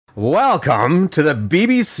Welcome to the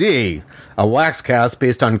BBC, a WAXcast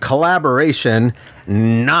based on collaboration,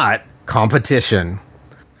 not competition.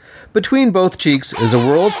 Between both cheeks is a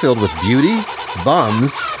world filled with beauty,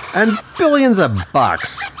 bums, and billions of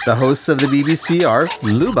bucks. The hosts of the BBC are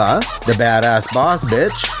Luba, the badass boss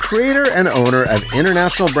bitch, creator and owner of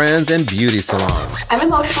international brands and beauty salons. I'm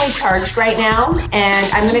emotionally charged right now,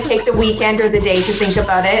 and I'm going to take the weekend or the day to think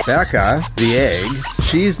about it. Becca, the egg.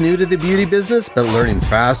 She's new to the beauty business, but learning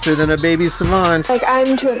faster than a baby savant.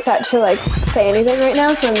 I'm too upset to say anything right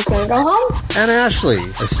now, so I'm just going to go home. And Ashley,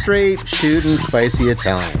 a straight, shooting, spicy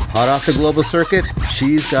Italian. Hot off the global circuit,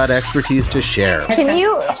 she's got expertise to share. Can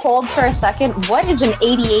you hold for a second? What is an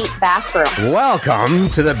 88 bathroom? Welcome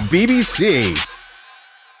to the BBC.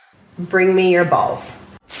 Bring me your balls.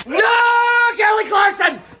 No, Kelly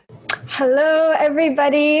Clarkson! Hello,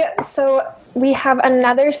 everybody. So we have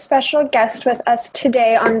another special guest with us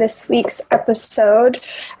today on this week's episode.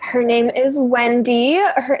 Her name is Wendy.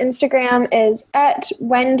 Her Instagram is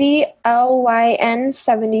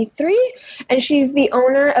 @WendyLYN73, and she's the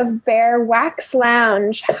owner of Bear Wax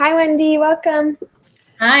Lounge. Hi, Wendy. Welcome.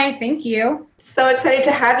 Hi, thank you. So excited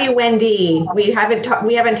to have you, Wendy. We haven't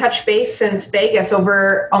touched base since Vegas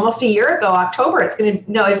over almost a year ago, October. Is it?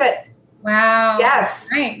 Wow. Yes.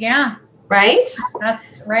 Right, yeah. Right? That's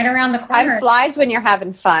right around the corner. Time flies when you're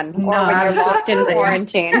having fun, or when you're locked in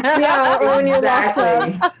quarantine. Yeah, or when you're locked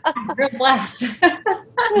up. Real blessed.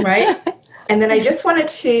 Right? And then I just wanted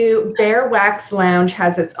to, Bear Wax Lounge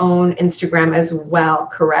has its own Instagram as well,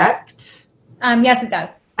 correct? Yes, it does.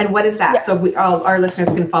 And what is that? Yeah. So all our listeners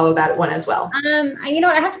can follow that one as well. You know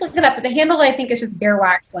what? I have to look it up, but the handle I think is just Bear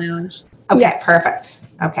Wax Lounge. Okay, Yeah. Perfect.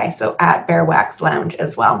 Okay, so at Bear Wax Lounge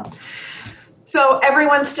as well. So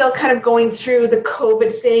everyone's still kind of going through the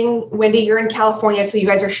COVID thing. Wendy, you're in California, so you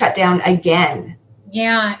guys are shut down again.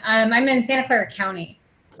 Yeah, I'm in Santa Clara County.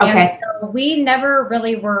 Okay. And so we never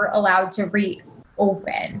really were allowed to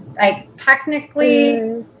reopen.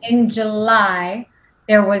 Technically, in July,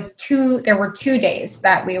 there were 2 days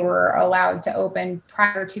that we were allowed to open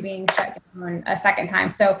prior to being shut down a second time.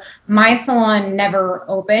 So my salon never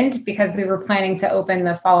opened because we were planning to open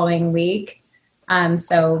the following week.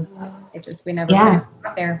 So we never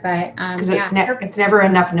got there, but because it's never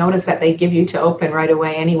enough notice that they give you to open right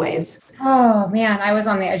away anyways. Oh man, I was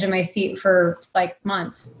on the edge of my seat for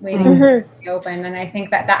months waiting to open. And I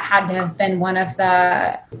think that had to have been one of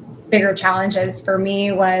the bigger challenges for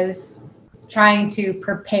me, was trying to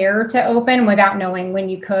prepare to open without knowing when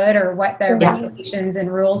you could or what the regulations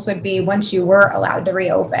and rules would be once you were allowed to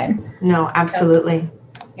reopen. No, absolutely. So,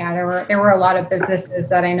 yeah, there were a lot of businesses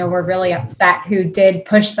that I know were really upset who did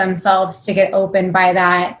push themselves to get open by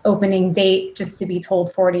that opening date, just to be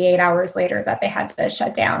told 48 hours later that they had to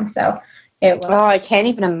shut down. So it was. Oh, I can't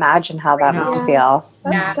even imagine how that must feel.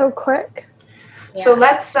 That's so quick. Yeah. So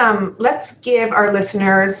let's give our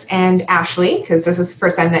listeners and Ashley, because this is the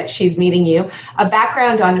first time that she's meeting you, a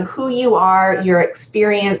background on who you are, your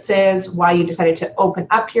experiences, why you decided to open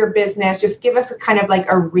up your business. Just give us a kind of a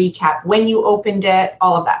recap, when you opened it,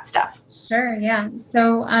 all of that stuff. Sure, yeah.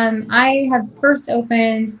 So I have first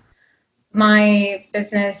opened my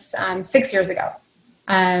business 6 years ago.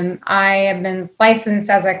 I have been licensed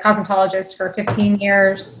as a cosmetologist for 15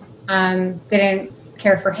 years. Didn't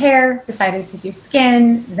care for hair, decided to do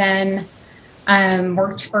skin, then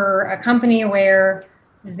worked for a company where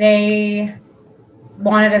they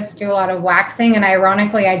wanted us to do a lot of waxing, and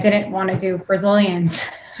ironically, I didn't want to do Brazilians.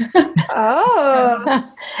 Oh,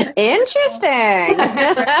 interesting.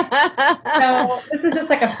 So this is just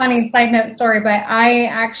a funny side note story, but I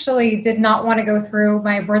actually did not want to go through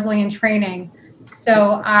my Brazilian training.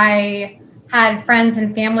 So I had friends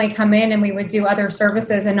and family come in and we would do other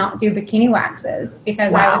services and not do bikini waxes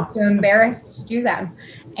because I was too embarrassed to do them.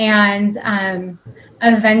 And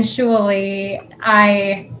eventually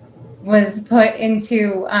I was put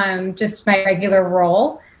into just my regular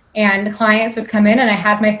role, and clients would come in, and I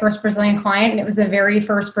had my first Brazilian client, and it was the very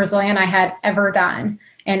first Brazilian I had ever done.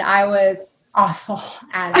 And I was awful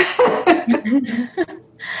at it.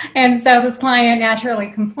 And so this client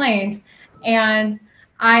naturally complained. And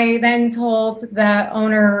I then told the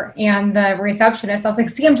owner and the receptionist, I was like,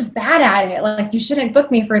 see, I'm just bad at it. You shouldn't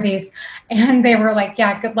book me for these. And they were like,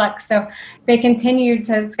 yeah, good luck. So they continued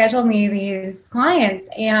to schedule me these clients.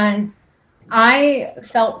 And I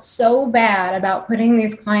felt so bad about putting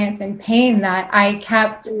these clients in pain that I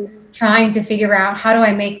kept trying to figure out, how do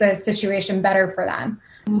I make this situation better for them?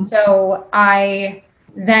 So I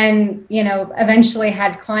then, eventually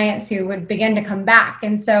had clients who would begin to come back.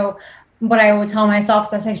 And so what I would tell myself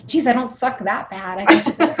is I say, geez, I don't suck that bad. I guess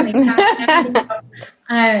it's really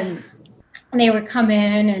bad. And they would come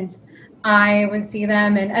in and I would see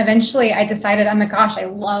them. And eventually I decided, oh my gosh, I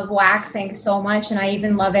love waxing so much. And I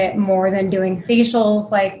even love it more than doing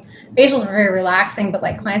facials. Like facials are very relaxing, but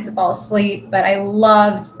like clients would fall asleep. But I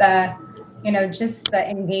loved the, just the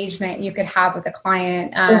engagement you could have with the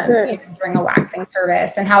client during a waxing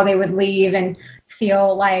service, and how they would leave and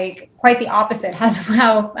feel like quite the opposite as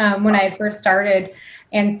how when I had first started,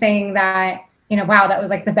 and saying that, wow, that was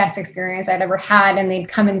like the best experience I'd ever had. And they'd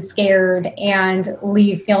come in scared and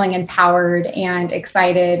leave feeling empowered and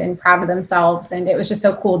excited and proud of themselves. And it was just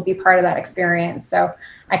so cool to be part of that experience. So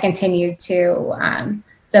I continued to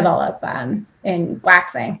develop in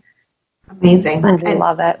waxing. Amazing. I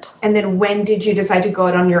love it. And then when did you decide to go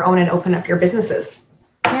out on your own and open up your businesses?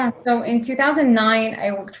 Yeah. So in 2009,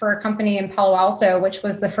 I worked for a company in Palo Alto, which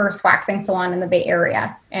was the first waxing salon in the Bay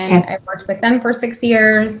Area. And I worked with them for 6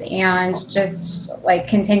 years and just like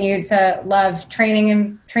continued to love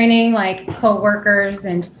training like coworkers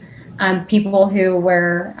and people who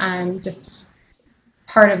were just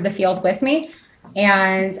part of the field with me.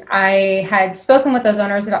 And I had spoken with those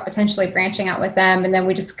owners about potentially branching out with them, and then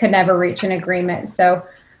we just could never reach an agreement. So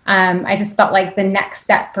I just felt like the next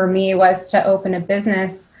step for me was to open a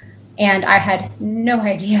business, and I had no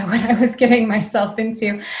idea what I was getting myself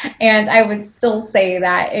into. And I would still say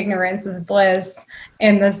that ignorance is bliss,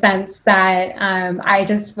 in the sense that I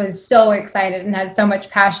just was so excited and had so much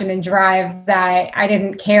passion and drive that I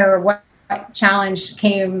didn't care what challenge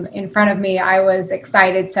came in front of me. I was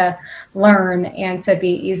excited to learn and to be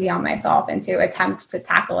easy on myself and to attempt to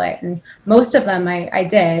tackle it. And most of them I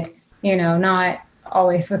did, not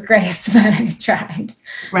always with grace, but I tried.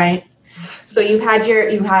 Right. So you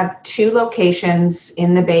have 2 locations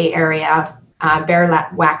in the Bay Area, Bear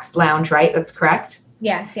Wax Lounge, right? That's correct?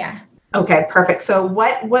 Yes. Yeah. Okay, perfect. So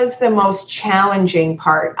what was the most challenging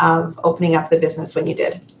part of opening up the business when you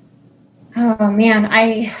did? Oh man,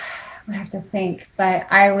 I would have to think, but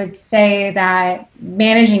I would say that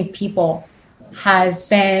managing people has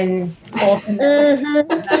been ultimately.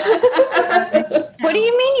 What do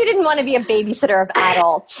you mean you didn't want to be a babysitter of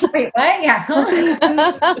adults? Wait, what? Yeah.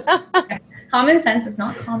 Common sense is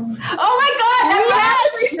not common. Oh my God!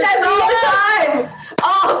 That's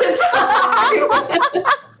all the time.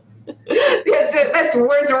 That's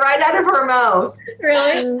words right out of her mouth.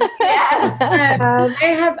 Really? Yes.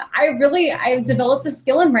 I've developed a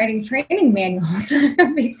skill in writing training manuals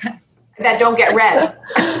because that don't get read.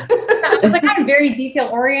 I'm very detail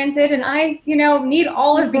oriented, and I, need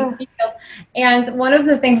all of these details. And one of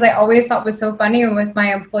the things I always thought was so funny with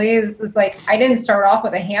my employees is like, I didn't start off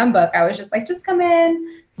with a handbook. I was just like, just come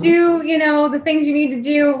in, do, the things you need to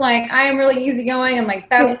do. Like, I am really easygoing, and like,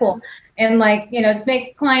 that's cool. And like, just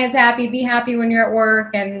make clients happy, be happy when you're at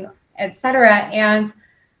work, and et cetera. And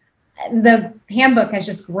the handbook has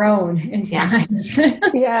just grown in size.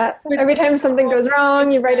 Yeah. Every time something goes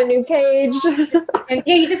wrong, you write a new page. And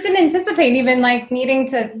you just didn't anticipate even like needing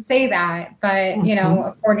to say that, but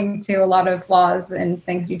according to a lot of laws and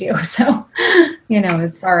things you do. So,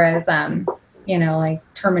 as far as like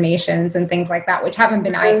terminations and things like that, which haven't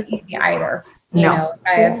been easy either.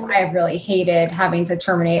 I have really hated having to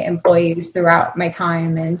terminate employees throughout my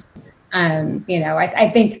time, and I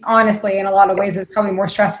think honestly, in a lot of ways, it's probably more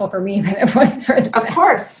stressful for me than it was for them. Of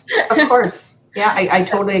course. Yeah, I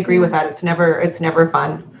totally agree with that. It's never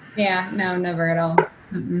fun. Yeah, no, never at all.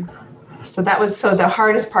 Mm-mm. So the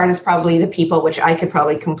hardest part is probably the people, which I could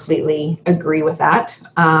probably completely agree with that.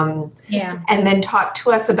 Yeah. And then talk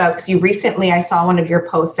to us about, because I saw one of your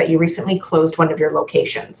posts that you recently closed one of your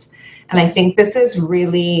locations. And I think this is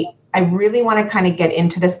I really want to kind of get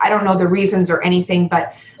into this. I don't know the reasons or anything,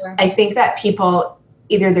 but sure. I think that people,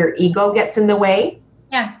 either their ego gets in the way,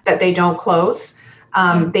 that they don't close.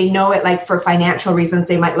 They know it, like for financial reasons,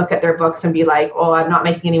 they might look at their books and be like, oh, I'm not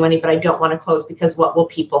making any money, but I don't want to close because what will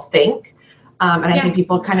people think? And I think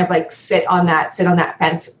people kind of like sit on that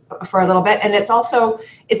fence for a little bit. And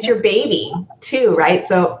it's your baby too, right?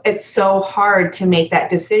 So it's so hard to make that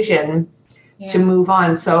decision to move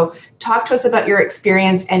on. So talk to us about your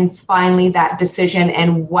experience and finally that decision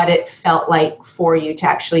and what it felt like for you to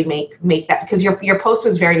actually make that, because your post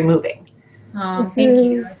was very moving. Oh, thank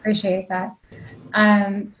you. I appreciate that.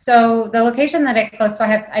 So the location that I closed, so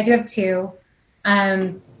I do have 2.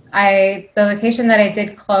 The location that I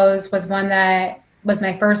did close was one that was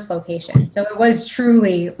my first location. So it was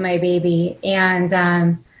truly my baby. And,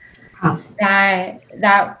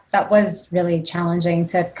 that was really challenging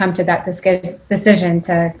to come to that decision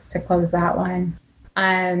to close that one.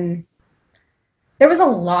 There was a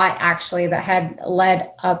lot actually that had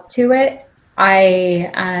led up to it. I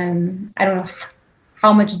don't know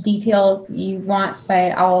how much detail you want,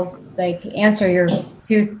 but I'll like answer your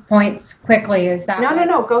 2 points quickly. Is that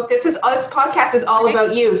no, go. This podcast is all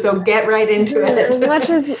about you, so get right into it. As much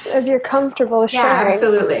as you're comfortable sharing. Yeah,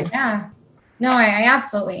 absolutely. Yeah. No, I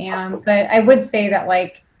absolutely am. But I would say that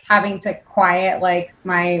like having to quiet like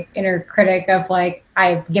my inner critic of like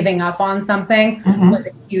I giving up on something was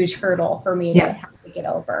a huge hurdle for me to have to get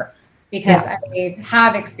over, because I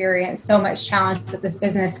have experienced so much challenge with this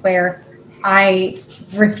business where I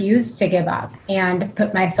refused to give up and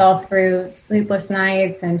put myself through sleepless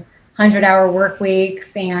nights and 100-hour work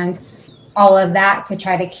weeks and all of that to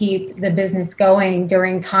try to keep the business going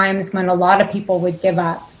during times when a lot of people would give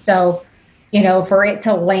up. So, you know, for it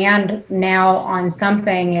to land now on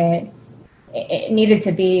something, it needed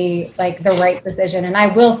to be like the right decision. And I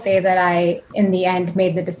will say that I, in the end,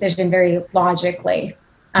 made the decision very logically.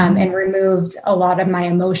 And removed a lot of my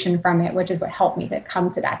emotion from it, which is what helped me to come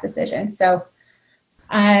to that decision. So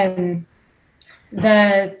the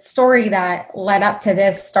story that led up to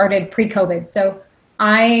this started pre-COVID. So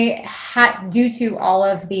I had, due to all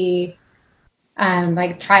of the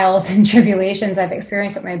like trials and tribulations I've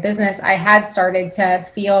experienced with my business, I had started to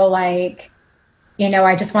feel like, you know,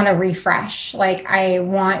 I just want to refresh. Like I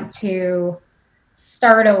want to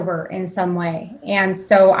start over in some way. And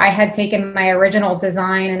so I had taken my original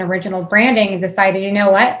design and original branding and decided, you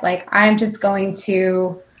know what, like I'm just going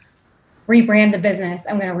to rebrand the business.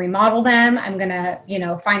 I'm going to remodel them. I'm going to, you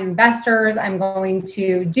know, find investors. I'm going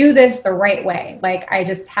to do this the right way. Like I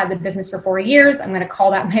just had the business for 4 years. I'm going to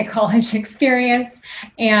call that my college experience.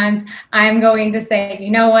 And I'm going to say,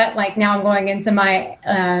 you know what, like now I'm going into my,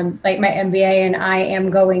 like my MBA, and I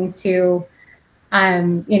am going to,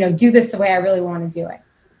 you know, do this the way I really want to do it.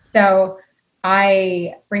 So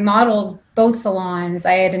I remodeled both salons.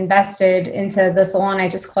 I had invested into the salon I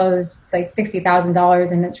just closed like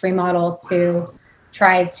 $60,000 in its remodel to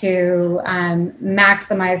try to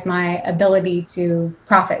maximize my ability to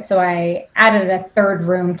profit. So I added a third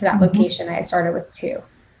room to that location. I started with 2.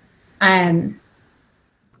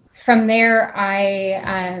 From there,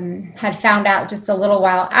 I had found out just a little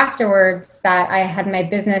while afterwards that I had my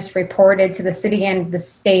business reported to the city and the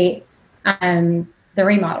state, the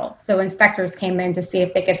remodel. So inspectors came in to see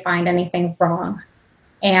if they could find anything wrong,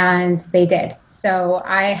 and they did. So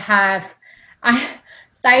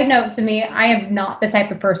side note to me, I am not the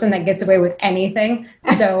type of person that gets away with anything.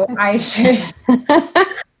 So I should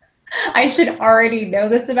already know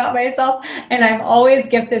this about myself. And I'm always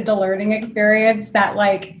gifted the learning experience that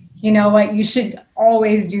like, you know what, you should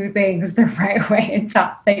always do things the right way and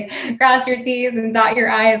cross your T's and dot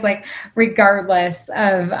your I's, like regardless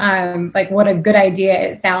of like what a good idea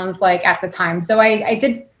it sounds like at the time. So I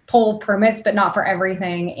did pull permits, but not for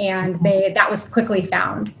everything. And that was quickly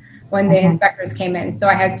found when the inspectors came in. So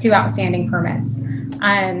I had 2 outstanding permits.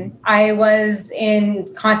 I was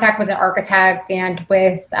in contact with an architect and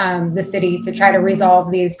with the city to try to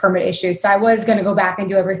resolve these permit issues. So I was going to go back and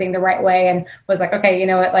do everything the right way, and was like, okay, you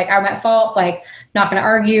know what, like I'm at fault, like not going to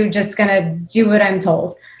argue, just going to do what I'm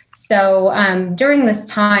told. So during this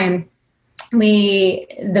time,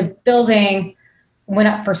 the building went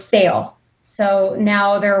up for sale. So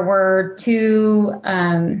now there were 2,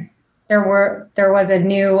 there was a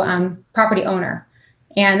new property owner,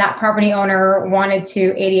 and that property owner wanted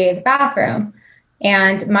to ADA the bathroom.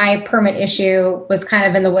 And my permit issue was kind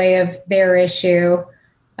of in the way of their issue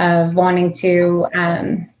of wanting to,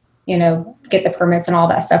 you know, get the permits and all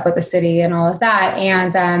that stuff with the city and all of that.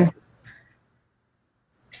 And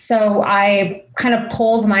so I kind of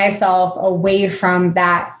pulled myself away from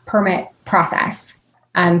that permit process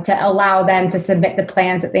to allow them to submit the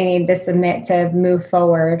plans that they needed to submit to move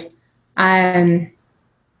forward.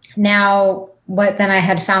 Now, what then I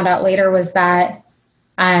had found out later was that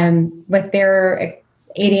with their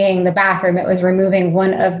ADAing the bathroom, it was removing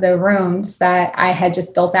one of the rooms that I had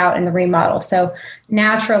just built out in the remodel. So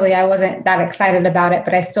naturally, I wasn't that excited about it,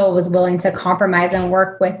 but I still was willing to compromise and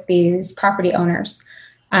work with these property owners.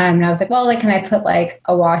 And I was like, well, like, can I put like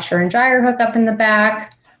a washer and dryer hookup in the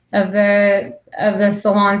back of the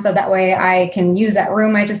salon, so that way I can use that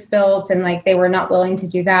room I just built? And like, they were not willing to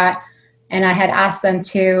do that. And I had asked them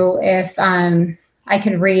to, if I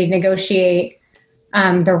could renegotiate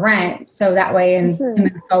the rent, so that way and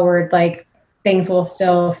moving forward, like things will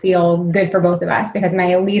still feel good for both of us, because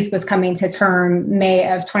my lease was coming to term May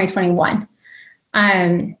of 2021.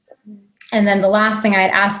 And then the last thing I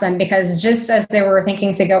had asked them, because just as they were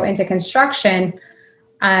thinking to go into construction,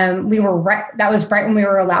 that was right when we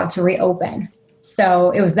were allowed to reopen.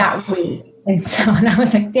 So it was that week. And so, and I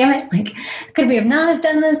was like, damn it, like, could we have not have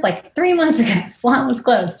done this like 3 months ago? The salon was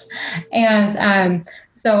closed. And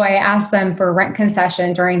So I asked them for rent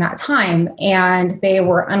concession during that time, and they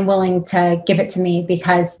were unwilling to give it to me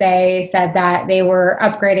because they said that they were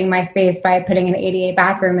upgrading my space by putting an ADA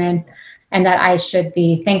bathroom in, and that I should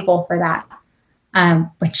be thankful for that.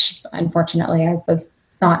 Which unfortunately I was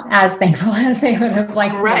not as thankful as they would have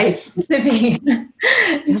liked to be.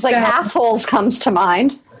 It's like assholes comes to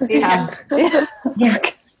mind. Yeah.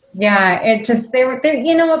 Yeah. It just, they were,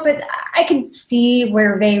 you know what, but I could see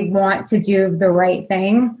where they want to do the right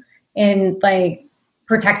thing in like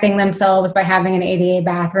protecting themselves by having an ADA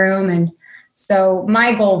bathroom. And so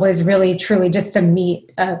my goal was really, truly just to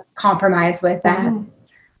meet a compromise with that. Mm-hmm.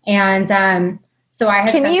 And, so I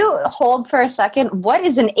had Can you hold for a second? What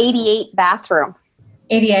is an 88 bathroom?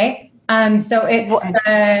 ADA. So it's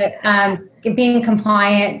being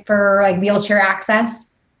compliant for like wheelchair access.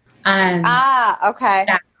 Okay.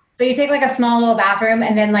 Yeah. So you take like a small little bathroom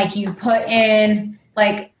and then like you put in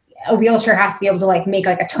like a wheelchair has to be able to like make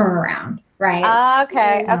like a turnaround, right?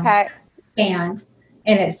 Okay. Expand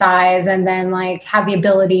in its size and then like have the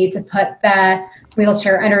ability to put the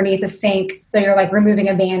wheelchair underneath the sink, so you're like removing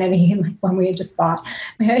a vanity, like one we had just bought,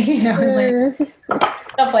 you know, like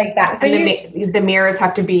stuff like that. So the mirrors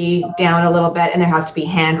have to be down a little bit, and there has to be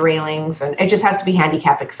hand railings, and it just has to be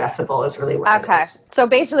handicap accessible. Is really what it is. So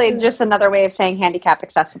basically, just another way of saying handicap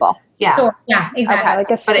accessible. Yeah, sure. Yeah, exactly.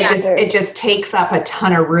 Okay. But it just takes up a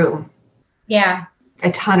ton of room. Yeah,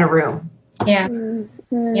 a ton of room. Yeah,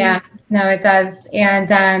 yeah. No, it does,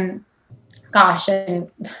 and gosh,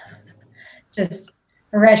 and just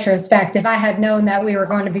retrospect, if I had known that we were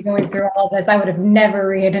going to be going through all this, I would have never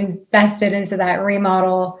reinvested into that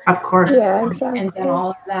remodel. Of course. Yeah, exactly. And all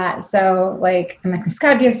of that. So like, I'm like, there's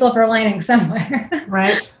got to be a silver lining somewhere.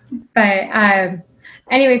 Right. But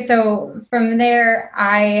anyway, so from there,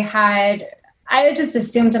 I just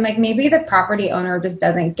assumed, I'm like, maybe the property owner just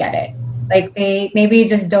doesn't get it. Like they maybe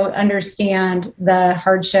just don't understand the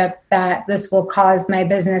hardship that this will cause my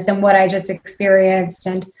business and what I just experienced.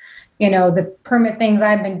 And you know, the permit things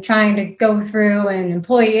I've been trying to go through and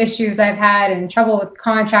employee issues I've had and trouble with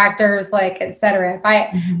contractors, like, et cetera.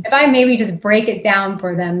 If I maybe just break it down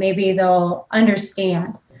for them, maybe they'll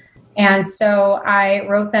understand. And so I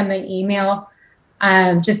wrote them an email,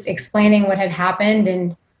 just explaining what had happened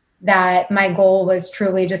and that my goal was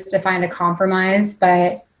truly just to find a compromise,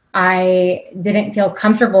 but I didn't feel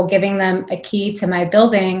comfortable giving them a key to my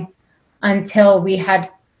building until we had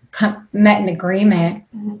met an agreement,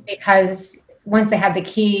 because once they had the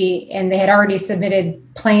key and they had already submitted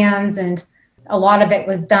plans and a lot of it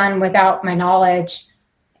was done without my knowledge,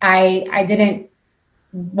 I didn't,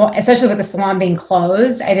 especially with the salon being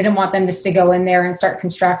closed, I didn't want them just to go in there and start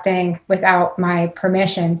constructing without my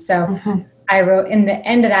permission. So I wrote in the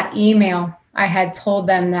end of that email, I had told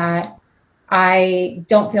them that I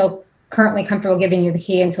don't feel currently comfortable giving you the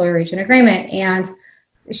key until we reach an agreement. And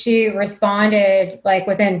she responded like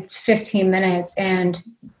within 15 minutes and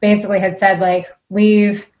basically had said like,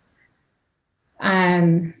 we've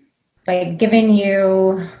like given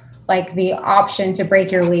you like the option to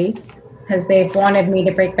break your lease, because they've wanted me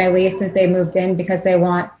to break my lease since they moved in because they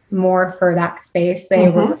want more for that space.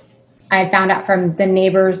 I had found out from the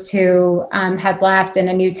neighbors who had left and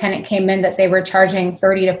a new tenant came in that they were charging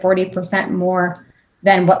 30 to 40% more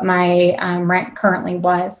than what my rent currently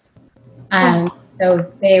was.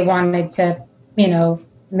 So they wanted to, you know,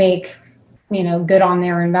 make, you know, good on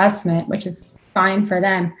their investment, which is fine for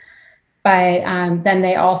them. But then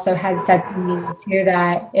they also had said to me too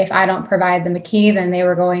that if I don't provide them a key, then they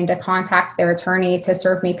were going to contact their attorney to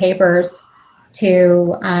serve me papers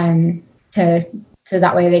to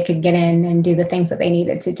that way they could get in and do the things that they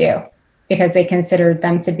needed to do because they considered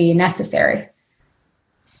them to be necessary.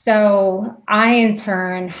 So I in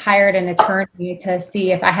turn hired an attorney to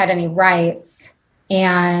see if I had any rights.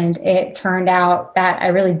 And it turned out that I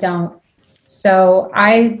really don't. So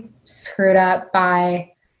I screwed up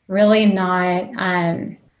by really not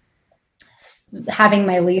having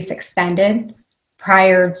my lease extended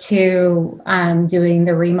prior to doing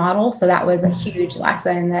the remodel. So that was a huge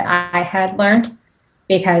lesson that I had learned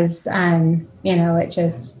because, you know, it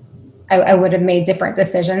just, I would have made different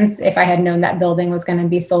decisions if I had known that building was going to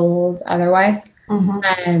be sold otherwise.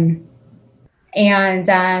 And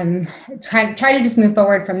try to just move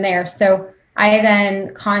forward from there. So I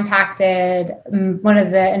then contacted one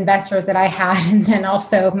of the investors that I had and then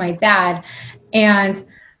also my dad. And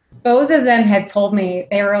both of them had told me,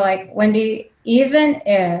 they were like, Wendy, even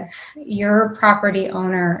if your property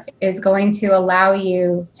owner is going to allow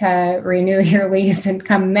you to renew your lease and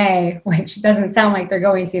come May, which doesn't sound like they're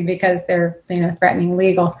going to because they're, you know, threatening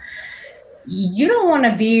legal. you don't want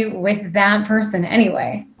to be with that person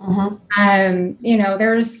anyway. You know,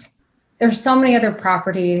 there's so many other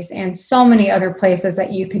properties and so many other places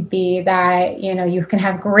that you could be that, you know, you can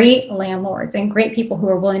have great landlords and great people who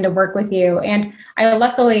are willing to work with you. And I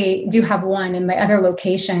luckily do have one in my other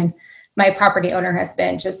location. My property owner has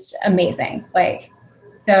been just amazing. Like,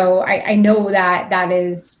 so I know that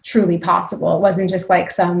is truly possible. It wasn't just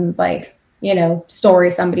like some like, you know,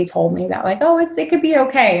 story somebody told me that like, oh, it could be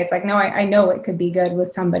okay. It's like, no, I know it could be good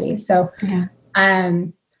with somebody. So,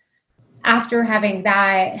 after having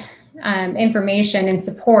that information and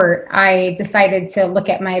support, I decided to look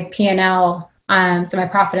at my P&L, so my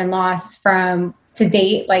profit and loss from to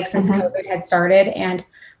date, like since COVID had started, and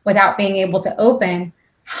without being able to open,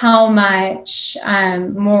 how much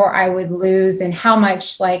more I would lose and how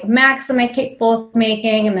much like max am I capable of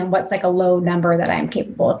making, and then what's like a low number that I'm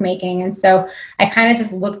capable of making. And so I kind of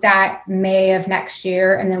just looked at May of next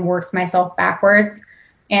year and then worked myself backwards.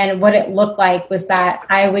 And what it looked like was that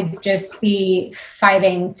I would just be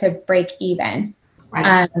fighting to break even,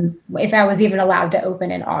 if I was even allowed to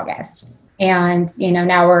open in August. And, you know,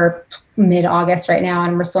 now we're mid-August right now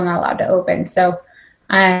and we're still not allowed to open. So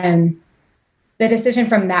the decision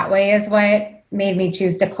from that way is what made me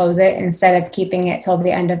choose to close it instead of keeping it till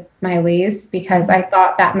the end of my lease, because I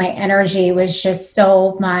thought that my energy was just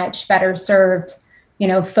so much better served, you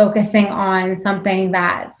know, focusing on something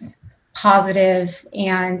that's positive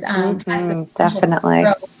and definitely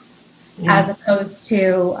as opposed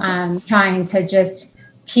to trying to just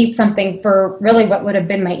keep something for really what would have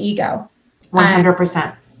been my ego.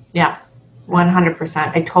 100%. Yeah,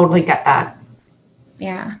 100%. I totally get that.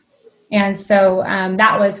 Yeah. And so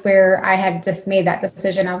that was where I had just made that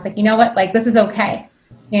decision. I was like, you know what, like, this is okay.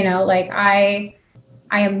 You know, like I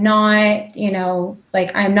am not, you know,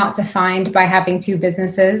 like I'm not defined by having two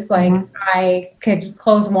businesses. Like I could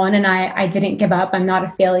close one and I didn't give up. I'm not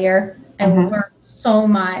a failure. I learned so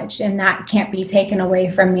much, and that can't be taken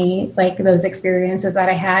away from me. Like those experiences that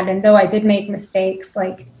I had. And though I did make mistakes,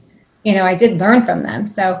 like, you know, I did learn from them.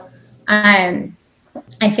 So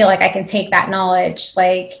I feel like I can take that knowledge,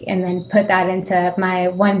 like, and then put that into my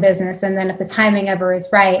one business. And then if the timing ever is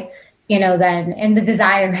right, you know, then, and the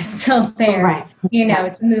desire is still there, you know,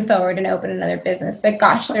 to move forward and open another business. But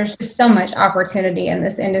gosh, there's just so much opportunity in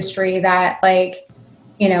this industry that, like,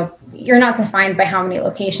 you know, you're not defined by how many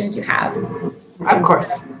locations you have. Of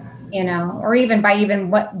course. You know, or even by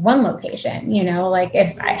what one location, you know, like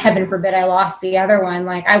if heaven forbid I lost the other one,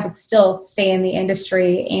 like I would still stay in the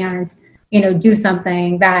industry and, you know, do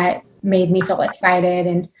something that made me feel excited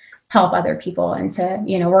and help other people and to,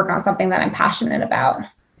 you know, work on something that I'm passionate about.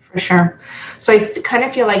 For sure. So I kind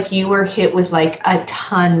of feel like you were hit with like a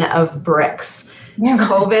ton of bricks. Yeah.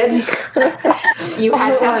 COVID, you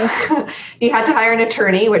had to hire an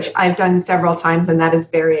attorney, which I've done several times, and that is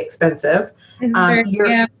very expensive.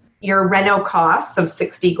 Your reno costs of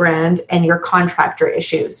 $60,000 and your contractor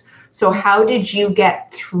issues. So how did you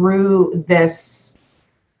get through this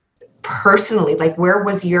personally? Like, where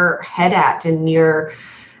was your head at in your,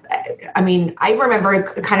 I mean, I remember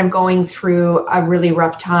kind of going through a really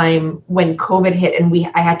rough time when COVID hit and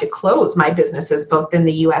I had to close my businesses both in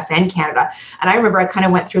the US and Canada. And I remember I kind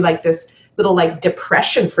of went through like this little like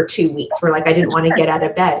depression for 2 weeks where like I didn't want to get out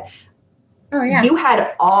of bed. Oh, yeah. You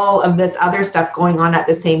had all of this other stuff going on at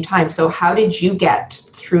the same time. So how did you get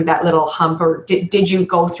through that little hump, or did you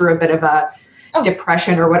go through a bit of a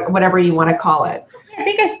depression or whatever you want to call it? I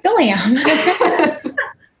think I still am.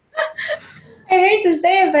 I hate to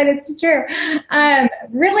say it, but it's true.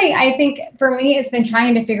 Really, I think for me, it's been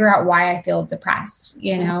trying to figure out why I feel depressed,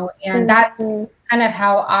 you know, and that's kind of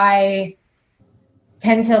how I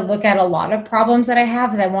tend to look at a lot of problems that I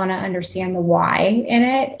have, is I want to understand the why in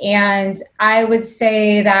it. And I would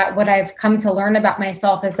say that what I've come to learn about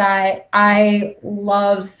myself is that I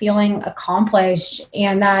love feeling accomplished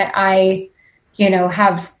and that I, you know,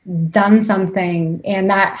 have done something, and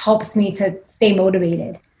that helps me to stay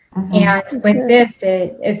motivated. And with this,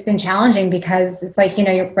 it's been challenging because it's like, you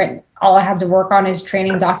know, all I have to work on is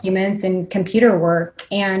training documents and computer work.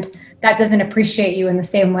 And that doesn't appreciate you in the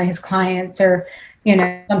same way as clients or, you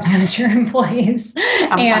know, sometimes your employees.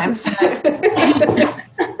 Sometimes. And,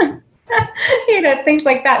 you know, things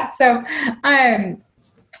like that. So I've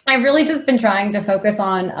really just been trying to focus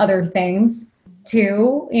on other things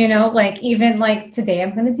too, you know, like even like today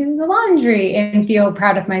I'm going to do the laundry and feel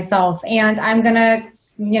proud of myself. And I'm going to,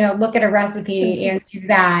 you know, look at a recipe and do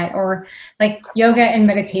that. Or like yoga and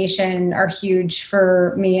meditation are huge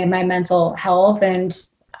for me and my mental health. And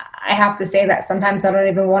I have to say that sometimes I don't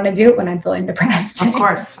even want to do it when I'm feeling depressed. Of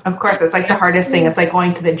course. It's like the hardest thing. It's like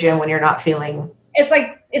going to the gym when you're not feeling. It's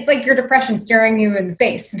like it's like your depression staring you in the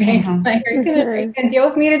face. Like, are you gonna deal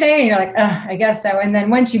with me today? And you're like, I guess so. And then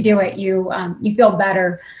once you do it, you feel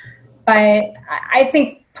better. But I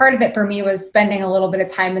think part of it for me was spending a little bit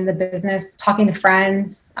of time in the business, talking to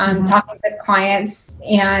friends, talking to clients,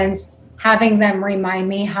 and having them remind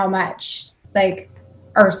me how much like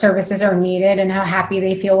our services are needed and how happy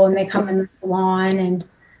they feel when they come in the salon.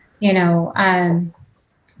 And,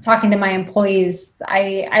 talking to my employees,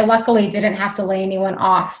 I luckily didn't have to lay anyone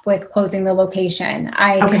off with closing the location.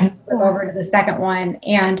 I could go over to the second one,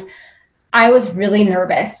 and I was really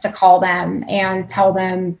nervous to call them and tell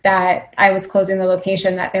them that I was closing the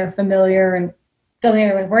location that they're familiar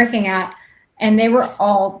with working at. And they were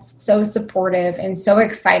all so supportive and so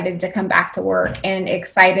excited to come back to work and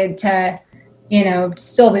excited to,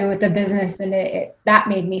 still be with the business. And that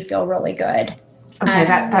made me feel really good. Okay,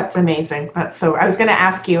 that's amazing. I was going to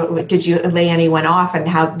ask you, did you lay anyone off, and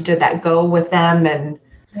how did that go with them? And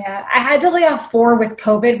yeah, I had to lay off 4 with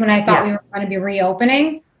COVID when I thought we were going to be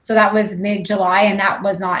reopening. So that was mid-July, and that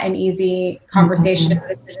was not an easy conversation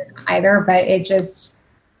either, but it just,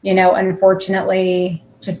 unfortunately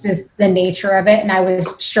just is the nature of it. And I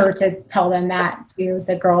was sure to tell them that to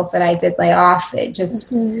the girls that I did lay off. It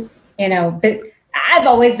just, but I've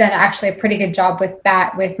always done actually a pretty good job with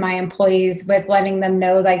that, with my employees, with letting them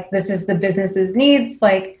know, like, this is the business's needs.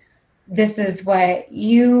 Like, this is what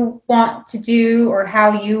you want to do or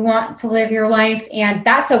how you want to live your life. And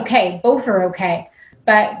that's okay. Both are okay.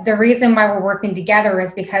 But the reason why we're working together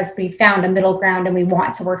is because we found a middle ground and we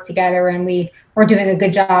want to work together, and we're doing a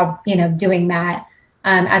good job, doing that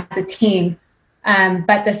as a team.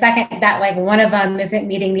 But the second that like one of them isn't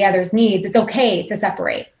meeting the other's needs, it's okay to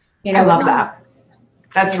separate. I love that.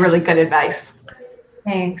 That's really good advice.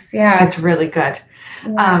 Thanks. Yeah. That's really good.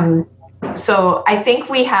 Yeah. So I think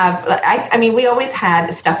we have, I mean, we always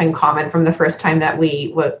had stuff in common from the first time that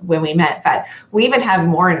when we met, but we even have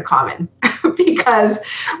more in common because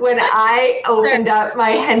when I opened up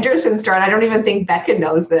my Henderson store, and I don't even think Becca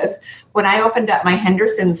knows this, when I opened up my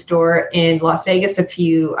Henderson store in Las Vegas I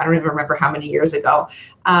don't even remember how many years ago.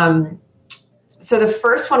 So the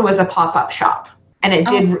first one was a pop-up shop, and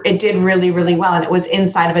it did really, really well. And it was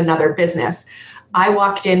inside of another business. I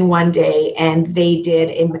walked in one day and they did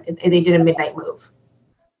a midnight move.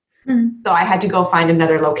 So I had to go find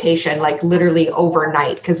another location, like literally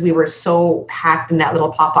overnight, because we were so packed in that little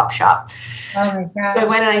pop-up shop. Oh my God. So I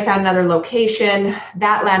went and I found another location.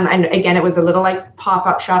 And again, it was a little like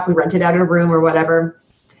pop-up shop. We rented out a room or whatever.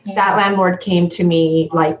 Yeah. That landlord came to me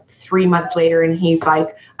like 3 months later, and he's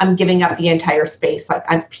like, I'm giving up the entire space.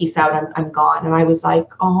 Like, peace out. I'm gone. And I was like,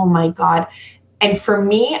 oh my God. And for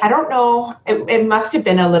me, I don't know, it must have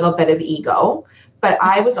been a little bit of ego, but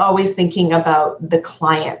I was always thinking about the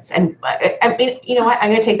clients. And I mean, you know what? I'm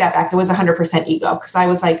going to take that back. It was 100% ego, because I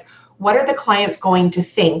was like, what are the clients going to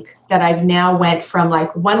think that I've now went from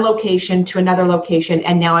like one location to another location,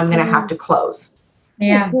 and now I'm going to have to close?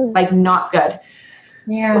 Yeah. Like, not good.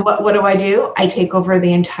 Yeah. So what do? I take over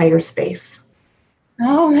the entire space.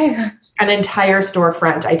 Oh my God. An entire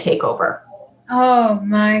storefront I take over. Oh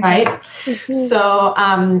my God. Right. So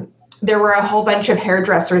there were a whole bunch of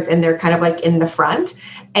hairdressers in there, kind of like in the front,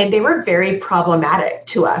 and they were very problematic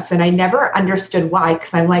to us. And I never understood why,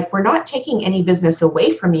 because I'm like, we're not taking any business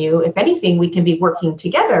away from you. If anything, we can be working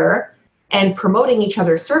together and promoting each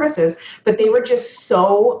other's services. But they were just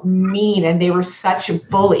so mean, and they were such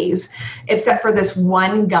bullies, except for this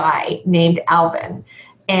one guy named Alvin.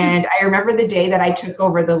 And I remember the day that I took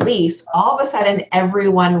over the lease, all of a sudden,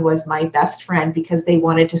 everyone was my best friend because they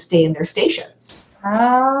wanted to stay in their stations. Oh.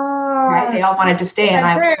 Right? They all wanted to stay. And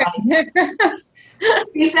I was like,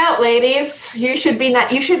 peace out, ladies. You should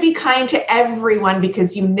be kind to everyone,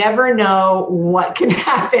 because you never know what can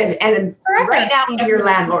happen. And right now, I'm your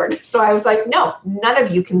landlord. So I was like, no, none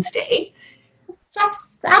of you can stay.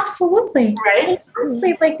 Absolutely. Right.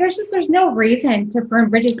 Honestly, like there's no reason to burn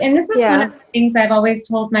bridges. And this is one of the things I've always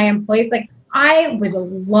told my employees, like, I would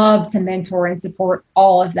love to mentor and support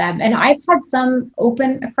all of them. And I've had some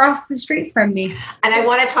open across the street from me. And I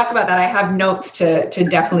want to talk about that. I have notes to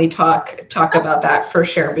definitely talk about that for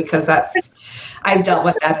sure, because I've dealt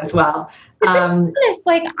with that as well. Honest,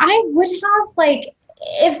 like, I would have, like,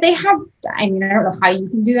 if they had, I mean, I don't know how you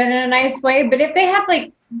can do that in a nice way, but if they had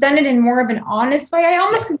like done it in more of an honest way, I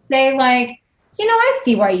almost could say, like, I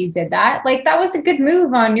see why you did that. Like, that was a good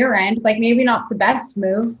move on your end. Like, maybe not the best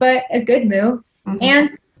move, but a good move. Mm-hmm.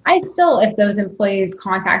 And I still, if those employees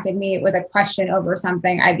contacted me with a question over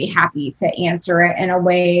something, I'd be happy to answer it in a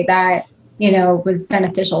way that was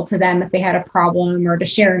beneficial to them if they had a problem, or to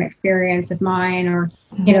share an experience of mine, or,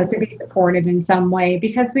 to be supportive in some way,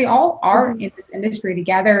 because we all are in this industry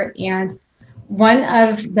together. And one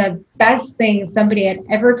of the best things somebody had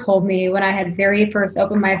ever told me when I had very first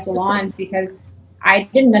opened my salon, because I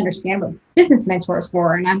didn't understand what business mentors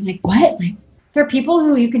were. And I'm like, what? Like, there are people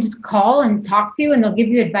who you can just call and talk to and they'll give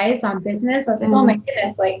you advice on business. I was like, oh my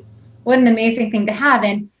goodness, like what an amazing thing to have.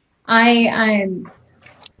 And I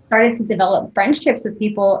started to develop friendships with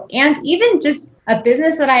people, and even just a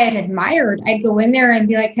business that I had admired. I'd go in there and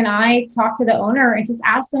be like, can I talk to the owner and just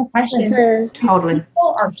ask them questions? Totally.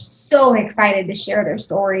 People are so excited to share their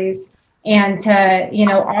stories and to,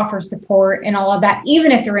 offer support and all of that,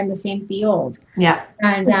 even if they're in the same field. Yeah.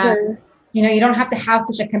 And, you don't have to have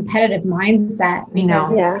such a competitive mindset,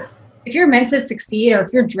 because if you're meant to succeed, or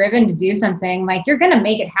if you're driven to do something, like, you're going to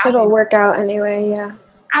make it happen. It'll work out anyway. Yeah.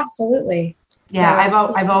 Absolutely. Yeah,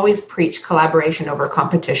 I've always preached collaboration over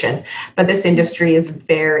competition, but this industry is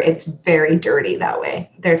very dirty that way.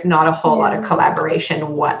 There's not a whole lot of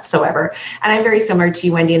collaboration whatsoever. And I'm very similar to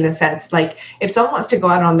you, Wendy, in the sense, like, if someone wants to go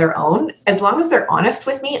out on their own, as long as they're honest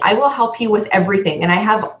with me, I will help you with everything. And I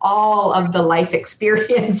have all of the life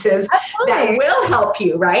experiences that will help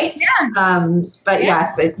you, right? Yeah. But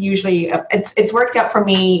yes, it usually it's worked out for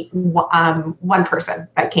me. One person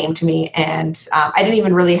that came to me, and I didn't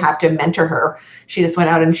even really have to mentor her. She just went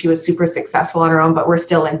out and she was super successful on her own, but we're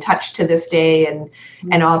still in touch to this day, and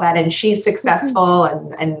all that. And she's successful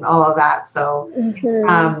and all of that. So,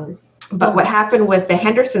 but what happened with the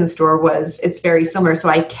Henderson store was it's very similar. So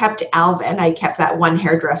I kept Alvin, I kept that one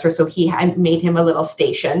hairdresser. So I made him a little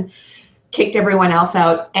station, kicked everyone else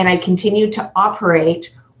out, and I continued to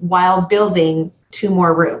operate while building 2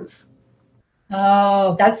 more rooms.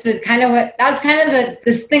 Oh, that's kind of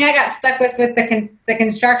this thing I got stuck with the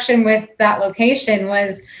construction with that location.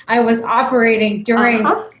 Was I was operating during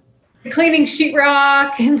cleaning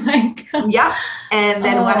sheetrock and like. Yeah. And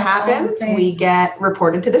then what happens? We get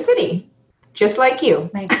reported to the city, just like you.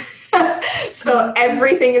 So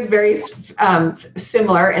everything is very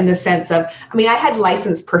similar in the sense of, I had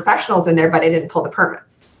licensed professionals in there, but I didn't pull the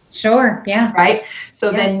permits. Sure. Yeah. Right. So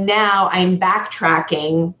then now I'm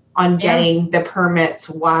backtracking on getting the permits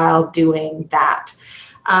while doing that.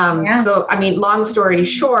 So, long story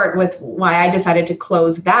short, with why I decided to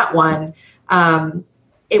close that one,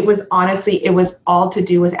 it was all to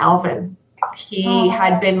do with Alvin. He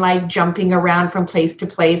had been like jumping around from place to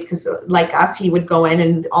place because, like us, he would go in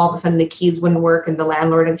and all of a sudden the keys wouldn't work and the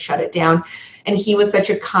landlord had shut it down. And he was such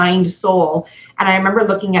a kind soul. And I remember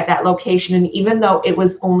looking at that location, and even though it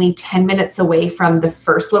was only 10 minutes away from the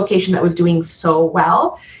first location that was doing so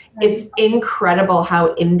well, it's incredible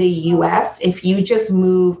how in the US, if you just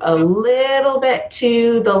move a little bit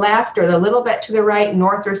to the left or a little bit to the right,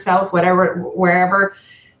 north or south, whatever, wherever,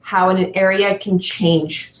 how an area can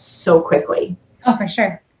change so quickly. Oh, for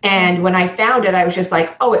sure. And when I found it, I was just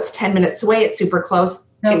like, oh, it's 10 minutes away. It's super close.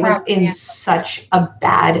 No it was in such a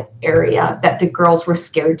bad area that the girls were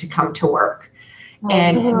scared to come to work.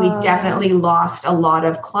 And we definitely lost a lot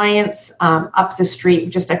of clients. Up the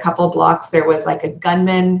street, just a couple of blocks, there was like a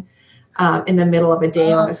gunman in the middle of a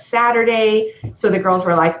day on a Saturday. So the girls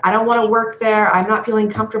were like, I don't want to work there. I'm not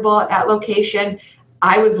feeling comfortable at that location.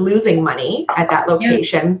 I was losing money at that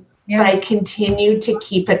location, but I continued to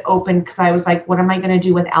keep it open because I was like, what am I going to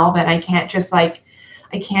do with Alvin? I can't just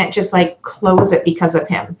close it because of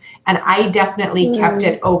him. And I definitely kept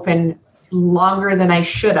it open longer than I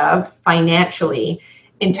should have financially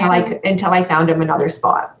until I found him another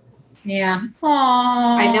spot. Yeah.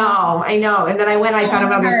 Aww. I know. And then I found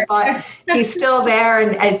another spot. He's still there,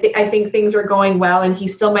 and I think things are going well, and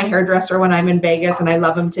he's still my hairdresser when I'm in Vegas, and I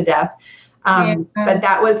love him to death. But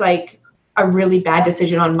that was like a really bad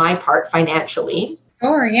decision on my part financially.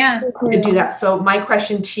 Sure, yeah. To do that. So my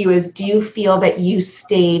question to you is, do you feel that you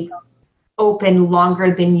stayed open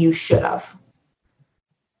longer than you should have?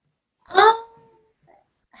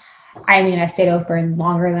 I stayed open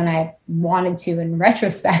longer than I wanted to in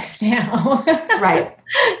retrospect now. Right.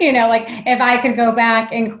 Like if I could go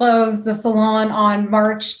back and close the salon on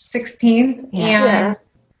March 16th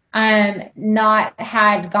and not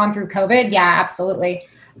had gone through COVID. Yeah, absolutely.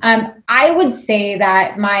 I would say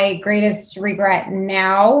that my greatest regret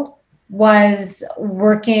now was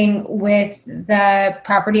working with the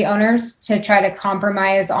property owners to try to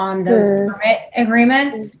compromise on those permit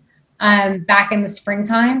agreements back in the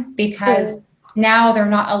springtime, because now they're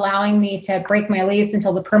not allowing me to break my lease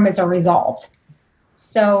until the permits are resolved.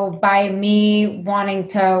 So by me wanting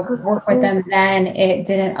to work with them then, it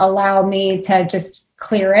didn't allow me to just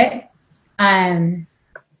clear it.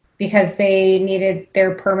 because they needed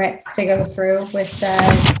their permits to go through with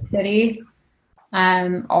the city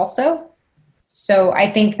also. So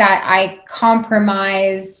I think that I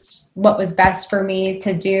compromised what was best for me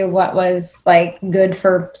to do what was like good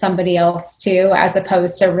for somebody else too, as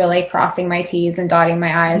opposed to really crossing my T's and dotting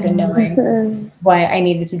my I's and knowing what I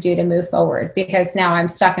needed to do to move forward, because now I'm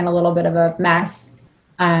stuck in a little bit of a mess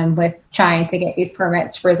with trying to get these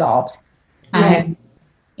permits resolved.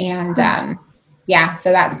 Yeah,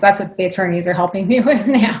 so that's what the attorneys are helping me with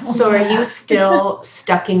now. So are you still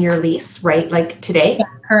stuck in your lease, right? Like today? Yeah,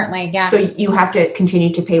 currently, yeah. So you have to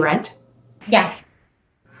continue to pay rent? Yeah,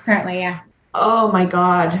 currently, yeah. Oh my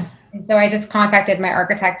God. And so I just contacted my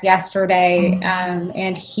architect yesterday,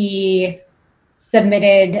 and he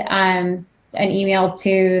submitted an email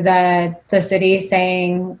to the city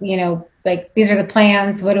saying, you know, like, these are the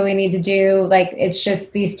plans. What do we need to do? Like, it's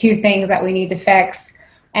just these two things that we need to fix.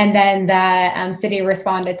 And then the city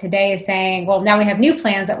responded today saying, well, now we have new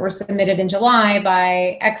plans that were submitted in July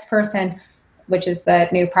by X person, which is the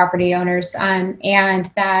new property owners. And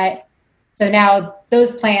that, so now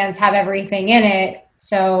those plans have everything in it.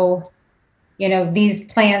 So, you know, these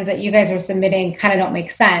plans that you guys are submitting kind of don't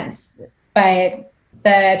make sense. But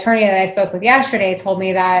the attorney that I spoke with yesterday told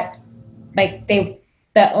me that, like,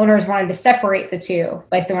 the owners wanted to separate the two.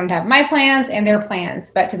 Like, they wanted to have my plans and their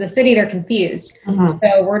plans, but to the city, they're confused.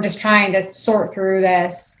 So we're just trying to sort through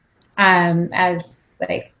this as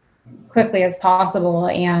like quickly as possible.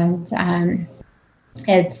 And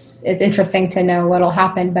it's interesting to know what'll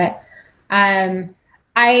happen. But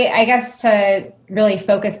I guess to really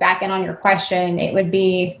focus back in on your question, it would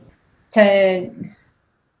be to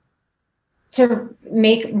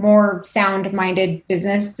make more sound-minded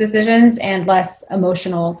business decisions and less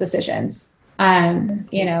emotional decisions,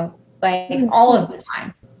 you know, like all of the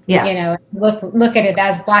time. Yeah. You know, look at it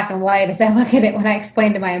as black and white as I look at it when I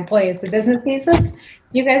explain to my employees the business needs this.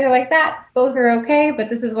 You guys are like that. Both are okay, but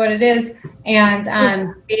this is what it is.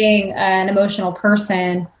 And being an emotional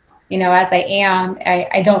person, you know, as I am,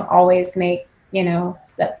 I don't always make, you know,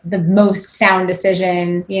 the most sound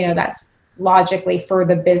decision, you know, that's logically for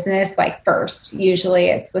the business, like first. Usually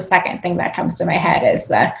it's the second thing that comes to my head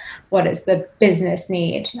is what does the business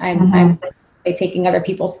need? I'm taking other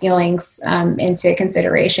people's feelings into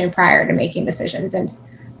consideration prior to making decisions, and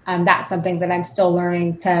that's something that I'm still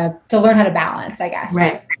learning to learn how to balance, I guess.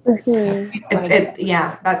 Right.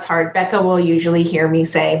 Yeah, that's hard. Becca will usually hear me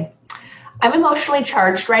say, I'm emotionally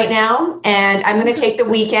charged right now, and I'm going to take the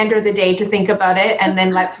weekend or the day to think about it, and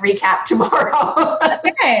then let's recap tomorrow.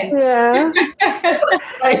 Yeah.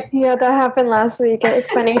 Yeah, that happened last week. It was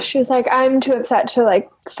funny. She was like, I'm too upset to like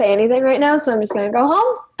say anything right now, so I'm just going to go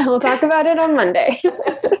home and we'll talk about it on Monday.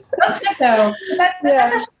 That's good though. That's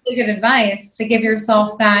actually good advice, to give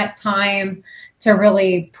yourself that time to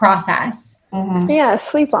really process. Yeah,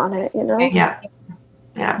 sleep on it, you know? Yeah.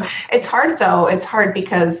 It's hard though. It's hard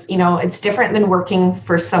because, you know, it's different than working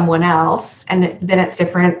for someone else, and then it's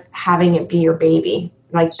different having it be your baby.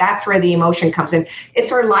 Like, that's where the emotion comes in.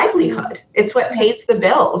 It's our livelihood. It's what pays the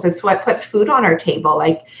bills. It's what puts food on our table.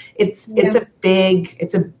 Like, it's a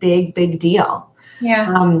big deal.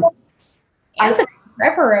 Yeah. And the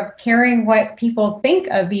forever of caring what people think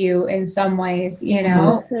of you in some ways, you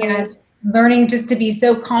know, and learning just to be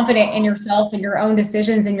so confident in yourself and your own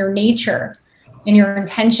decisions and your nature and your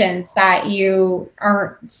intentions that you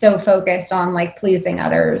aren't so focused on like pleasing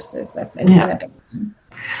others is a big thing.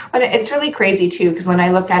 But it's really crazy too, because when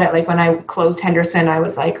I look at it, like when I closed Henderson, I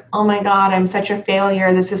was like, oh my God, I'm such a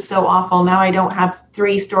failure. This is so awful. Now I don't have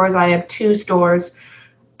 3 stores. I have 2 stores.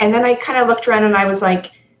 And then I kind of looked around and I was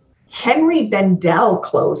like, Henry Bendel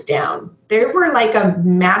closed down. They were like a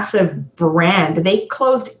massive brand. They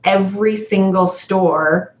closed every single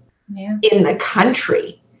store in the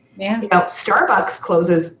country. Yeah. You know, Starbucks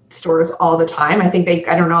closes stores all the time. I think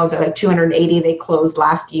I don't know, the 280 they closed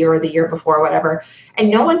last year or the year before, whatever.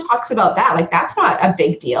 And no one talks about that. Like, that's not a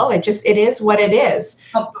big deal. It is what it is.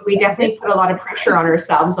 But we definitely put a lot of pressure on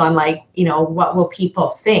ourselves on, like, you know, what will people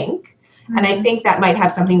think? And I think that might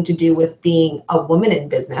have something to do with being a woman in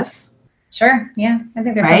business. Sure. Yeah. I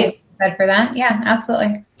think there's something said for that. Yeah,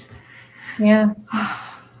 absolutely. Yeah.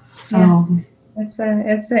 So. Yeah.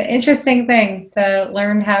 It's an interesting thing to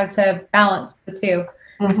learn how to balance the two.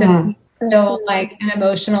 To be still like an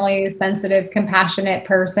emotionally sensitive, compassionate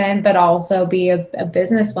person, but also be a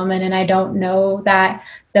businesswoman. And I don't know that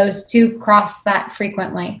those two cross that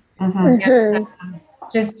frequently. And,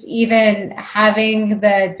 just even having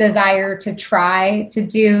the desire to try to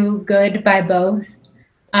do good by both,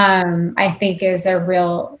 I think is a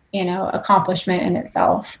real, you know, accomplishment in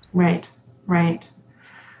itself. Right.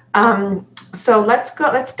 So let's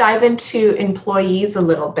dive into employees a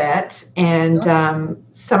little bit and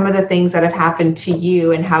some of the things that have happened to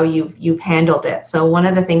you and how you've handled it. So one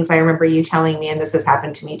of the things I remember you telling me, and this has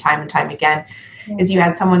happened to me time and time again, is you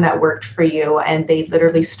had someone that worked for you and they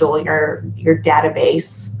literally stole your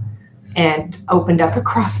database and opened up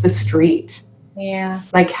across the street. Yeah.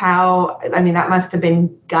 Like that must have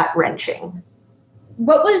been gut-wrenching.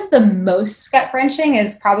 What was the most gut-wrenching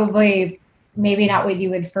is probably maybe not what you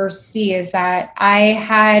would first see, is that I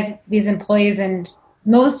had these employees, and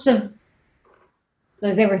most of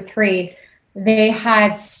they were 3. They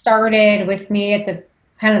had started with me at the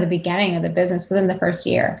kind of the beginning of the business within the first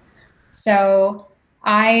year. So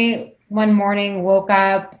I one morning woke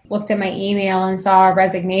up, looked at my email and saw a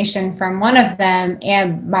resignation from one of them,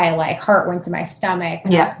 and my heart went to my stomach.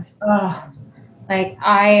 And yeah.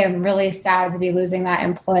 I am really sad to be losing that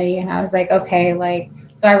employee. And I was like, okay,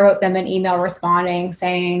 so I wrote them an email responding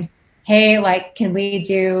saying, hey, can we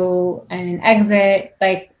do an exit,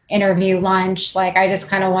 interview lunch? I just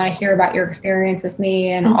kind of want to hear about your experience with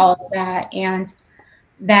me and all of that. And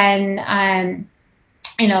then,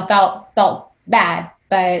 felt bad,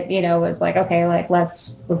 but, was like, okay,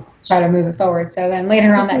 let's try to move it forward. So then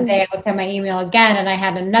later on that day, I looked at my email again and I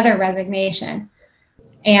had another resignation.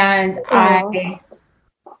 And I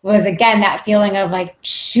was again that feeling of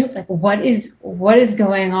shoot, what is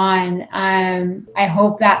going on? I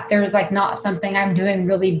hope that there's not something I'm doing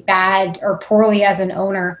really bad or poorly as an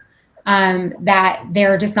owner that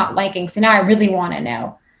they're just not liking. So now I really want to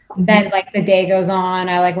know. Mm-hmm. Then the day goes on,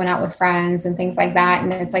 I went out with friends and things like that,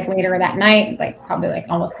 and it's later that night, probably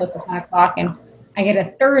almost close to 10 o'clock, and I get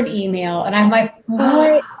a third email, and I'm like,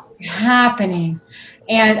 what is happening?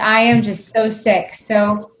 And I am just so sick.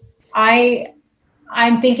 So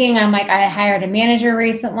I'm thinking, I hired a manager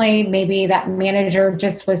recently. Maybe that manager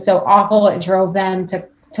just was so awful, it drove them to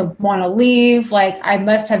want to leave. I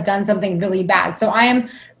must have done something really bad. So I am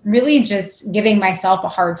really just giving myself a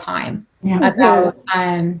hard time about,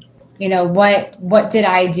 what did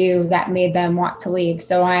I do that made them want to leave?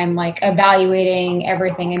 So I'm evaluating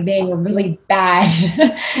everything and being a really bad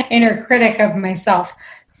inner critic of myself.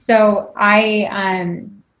 So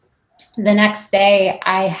the next day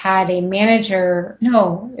I had a manager.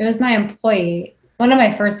 No, it was my employee, one of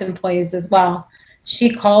my first employees as well.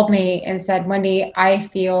 She called me and said, Wendy, I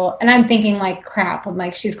feel, and I'm thinking crap.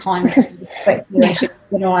 I'm she's calling me, but she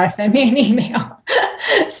didn't want to send me an email.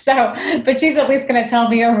 So, but she's at least going to tell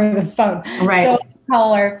me over the phone. Right. So I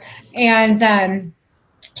call her and,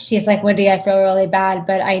 she's like, Wendy, I feel really bad,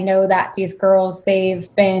 but I know that these girls, they've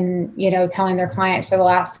been, telling their clients for the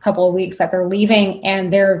last couple of weeks that they're leaving,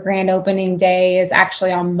 and their grand opening day is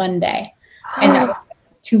actually on Monday. And that was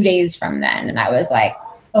 2 days from then. And I was like,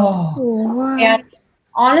 oh. Wow. And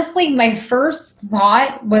honestly, my first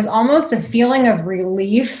thought was almost a feeling of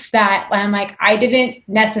relief that I'm I didn't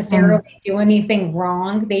necessarily do anything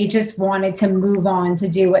wrong. They just wanted to move on to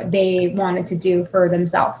do what they wanted to do for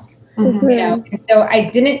themselves. Mm-hmm. And so I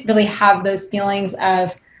didn't really have those feelings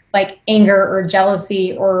of anger or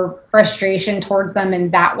jealousy or frustration towards them in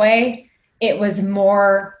that way. It was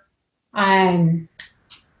more, I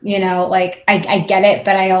get it,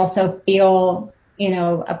 but I also feel,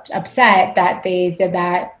 upset that they did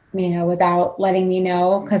that, without letting me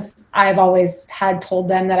know, because I've always had told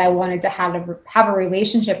them that I wanted to have a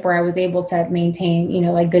relationship where I was able to maintain,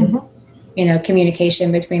 good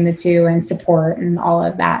communication between the two and support and all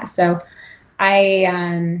of that. So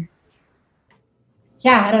I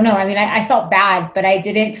don't know. I felt bad, but I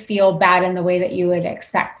didn't feel bad in the way that you would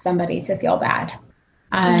expect somebody to feel bad.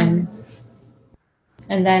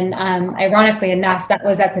 And then, ironically enough, that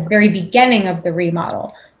was at the very beginning of the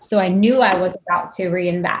remodel. So I knew I was about to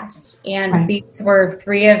reinvest, and these were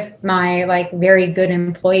 3 of my very good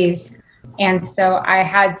employees. And so I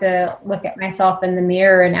had to look at myself in the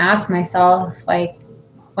mirror and ask myself,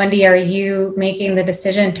 Wendy, are you making the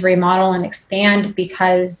decision to remodel and expand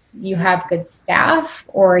because you have good staff,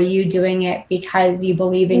 or are you doing it because you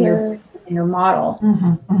believe in your model? Mm-hmm,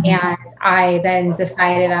 mm-hmm. And I then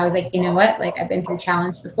decided, I was like, you know what, I've been through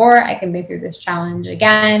challenge before, I can be through this challenge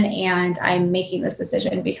again. And I'm making this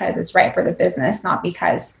decision because it's right for the business, not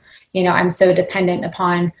because, I'm so dependent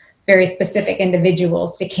upon very specific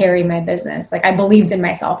individuals to carry my business. I believed in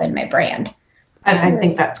myself and my brand. And I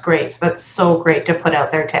think that's great. That's so great to put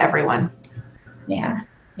out there to everyone. Yeah.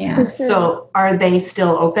 Yeah. So are they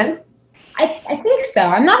still open? I think so.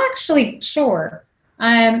 I'm not actually sure.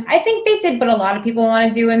 I think they did what a lot of people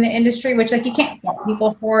want to do in the industry, which you can't fault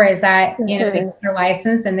people for, is that, they get their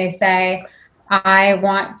license and they say, I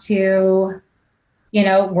want to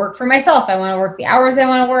work for myself. I want to work the hours I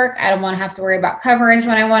want to work. I don't want to have to worry about coverage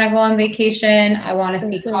when I want to go on vacation. I want to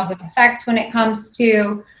see cause and effect when it comes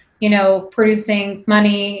to, producing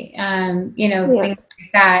money, things like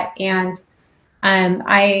that. And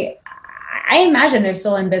I imagine they're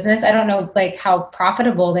still in business. I don't know like how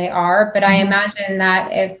profitable they are, but I imagine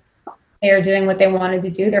that if they're doing what they wanted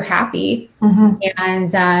to do, they're happy.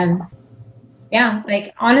 And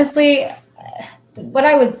like honestly, what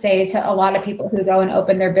I would say to a lot of people who go and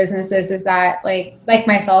open their businesses is that like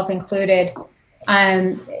myself included,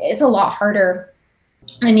 it's a lot harder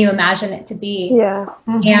than you imagine it to be. Yeah.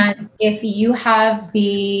 And if you have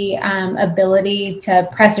the ability to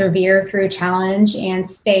persevere through challenge and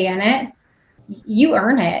stay in it, you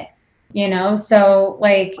earn it, So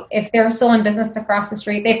like if they're still in business across the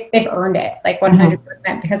street, they've earned it like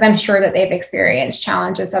 100%, because I'm sure that they've experienced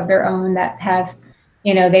challenges of their own that have,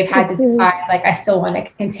 they've had to decide, like, I still want to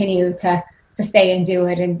continue to stay and do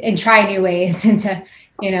it and try new ways and to,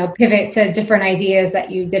 pivot to different ideas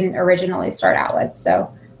that you didn't originally start out with.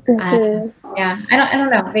 So, I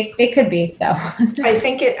don't know. They could be though. I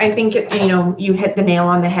think it, you hit the nail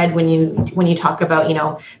on the head when you talk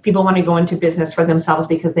about, people want to go into business for themselves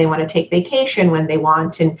because they want to take vacation when they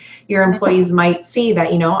want. And your employees might see that,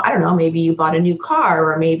 I don't know, maybe you bought a new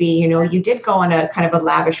car, or maybe, you did go on a kind of a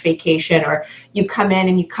lavish vacation, or you come in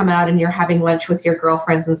and you come out and you're having lunch with your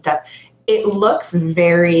girlfriends and stuff. It looks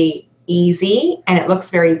very easy and it looks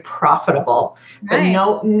very profitable, but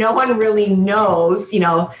no one really knows,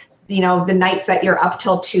 the nights that you're up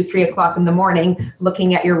till 2-3 o'clock in the morning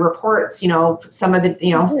looking at your reports, some of the,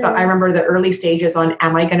 so I remember the early stages on,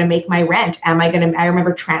 am I going to make my rent? I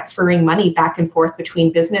remember transferring money back and forth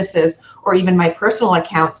between businesses or even my personal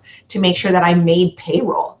accounts to make sure that I made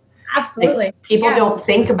payroll. Absolutely. Like, people don't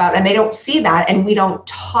think about, and they don't see that, and we don't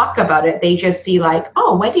talk about it. They just see like,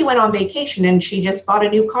 oh, Wendy went on vacation and she just bought a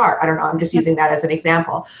new car. I don't know. I'm just using that as an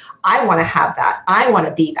example. I want to have that. I want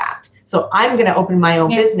to be that. So I'm going to open my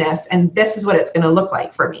own business, and this is what it's going to look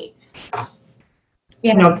like for me.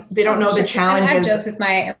 Yeah. They don't know the challenges. I have jokes with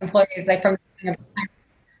my employees, like I'm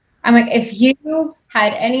like, if you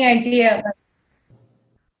had any idea, like,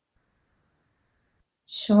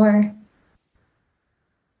 sure.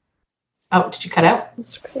 Oh, did you cut out?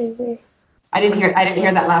 That's crazy. I didn't hear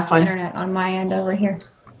that last one. Internet on my end over here.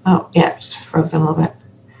 Oh, yeah, just frozen a little bit.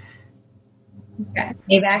 Okay.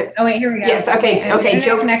 Hey, back. Oh wait, here we go. Yes. Okay.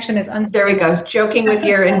 Connection is there we go. Joking with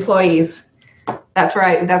your employees. That's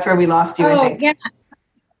right. That's where we lost you. I think. Yeah.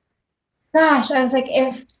 Gosh, I was like,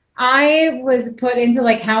 if I was put into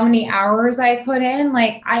like how many hours I put in,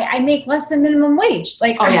 like I make less than minimum wage.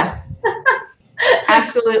 Like, oh yeah.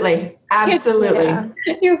 Absolutely. Yeah.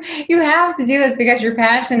 You have to do this because you're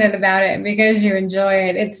passionate about it, because you enjoy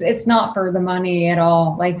it. It's not for the money at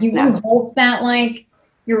all. Like you hope that like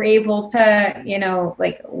you're able to,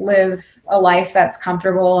 like live a life that's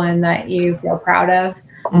comfortable and that you feel proud of.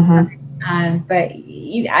 But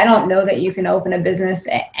I don't know that you can open a business,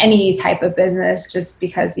 any type of business, just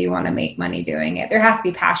because you want to make money doing it. There has to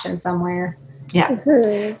be passion somewhere. Yeah.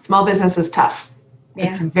 Small business is tough. Yeah.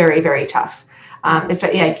 It's very, very tough.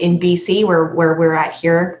 Especially like in BC, where we're at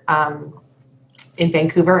here, in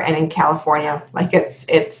Vancouver and in California, like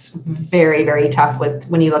it's very, very tough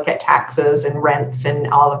when you look at taxes and rents and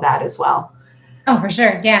all of that as well. Oh, for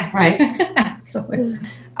sure. Yeah. Right. Absolutely.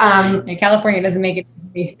 California doesn't make it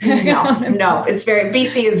easy. No, it's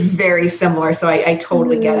BC is very similar. So I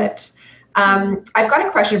totally get it. I've got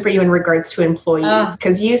a question for you in regards to employees,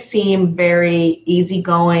 because you seem very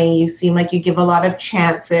easygoing. You seem like you give a lot of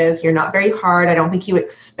chances. You're not very hard. I don't think you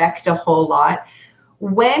expect a whole lot.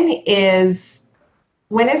 When is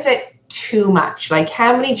it too much? Like,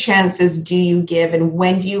 how many chances do you give, and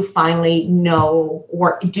when do you finally know,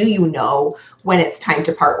 or do you know when it's time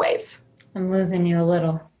to part ways? I'm losing you a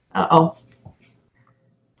little. Uh-oh.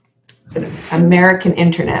 It's an American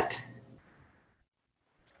internet.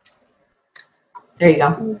 There you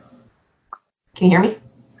go. Can you hear me?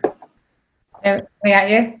 We got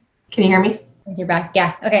you? Can you hear me? You're back.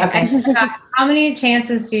 Yeah. Okay. How many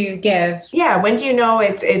chances do you give? Yeah. When do you know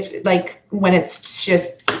it's like when it's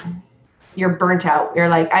just you're burnt out? You're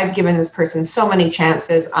like, I've given this person so many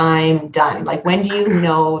chances. I'm done. Like, when do you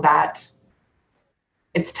know that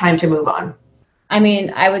it's time to move on? I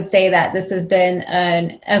mean, I would say that this has been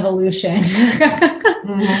an evolution.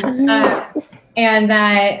 And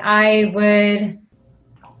that I would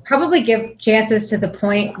probably give chances to the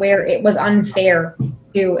point where it was unfair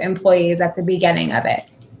to employees at the beginning of it.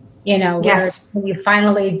 Where you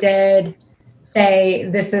finally did say,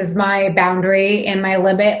 this is my boundary and my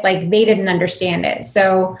limit, like they didn't understand it.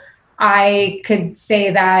 So I could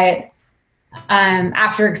say that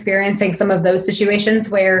after experiencing some of those situations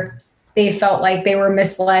where they felt like they were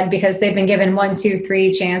misled because they've been given 1, 2,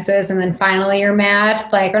 3 chances, and then finally you're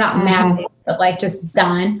mad, like, or not mad, but like just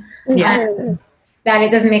done. Yeah. That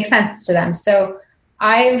it doesn't make sense to them. So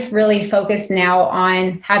I've really focused now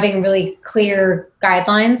on having really clear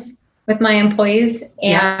guidelines with my employees,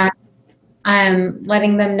 and I'm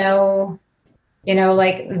letting them know,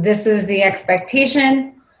 like, this is the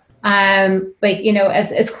expectation. Like,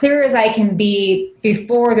 as clear as I can be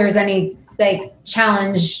before there's any like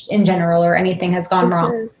challenge in general or anything has gone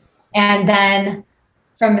wrong. And then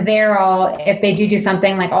from there, if they do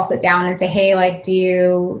something, like, I'll sit down and say, hey, like,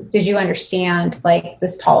 did you understand like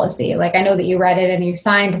this policy? Like, I know that you read it and you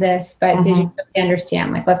signed this, but did you really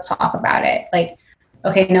understand? Like, let's talk about it. Like,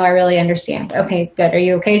 okay, no, I really understand. Okay, good. Are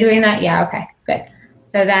you okay doing that? Yeah. Okay, good.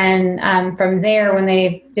 So then from there, when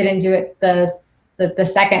they didn't do it the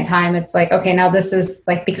second time, it's like, okay, now this is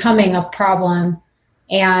like becoming a problem,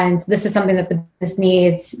 and this is something that the business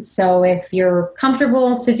needs. So if you're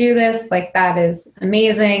comfortable to do this, like, that is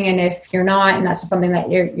amazing. And if you're not, and that's just something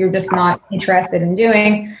that you're just not interested in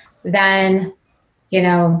doing, then,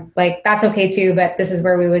 like, that's okay too, but this is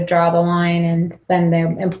where we would draw the line. And then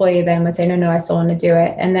the employee then would say, no, I still want to do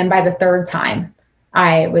it. And then by the third time,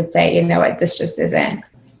 I would say, you know what, this just isn't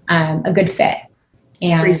a good fit.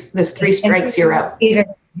 And there's 3 strikes, you're out. These are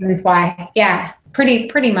the reasons why. Yeah,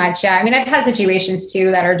 pretty much. Yeah. I mean, I've had situations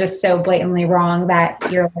too that are just so blatantly wrong that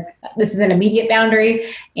this is an immediate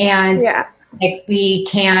boundary, and like, we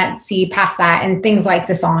can't see past that, and things like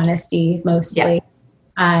dishonesty mostly.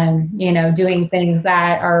 Doing things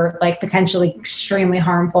that are like potentially extremely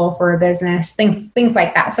harmful for a business, things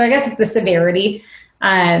like that. So I guess the severity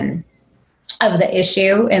of the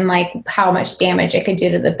issue and like how much damage it could do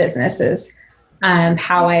to the business is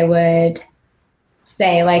how I would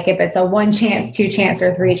say, like, if it's a 1 chance, 2 chance,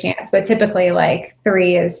 or 3 chance, but typically like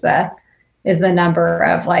 3 is the number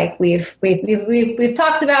of like, we've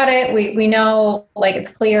talked about it. We know, like,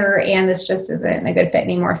 it's clear, and this just isn't a good fit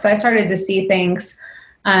anymore. So I started to see things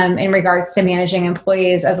in regards to managing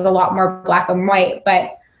employees as a lot more black and white,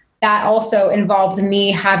 but that also involved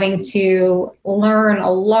me having to learn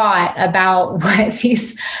a lot about what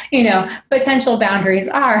these, potential boundaries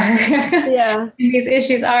are. Yeah. These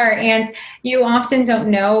issues are. And you often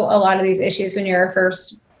don't know a lot of these issues when you're a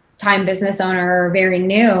first time business owner or very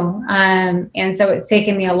new. And so it's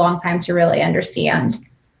taken me a long time to really understand,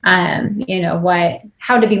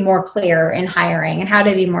 how to be more clear in hiring, and how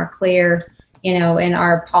to be more clear, in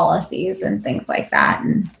our policies and things like that,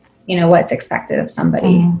 and, what's expected of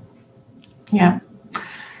somebody. Yeah.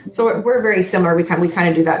 So we're very similar. We kind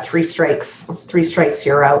of do that 3 strikes,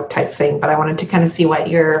 you're out type thing. But I wanted to kind of see what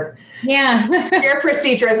your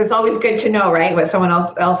procedure is. It's always good to know, right, what someone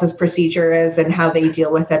else's procedure is and how they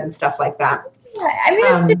deal with it and stuff like that. Yeah, I mean,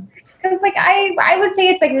 it's just because, like, I would say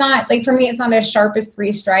it's like not like, for me, it's not as sharp as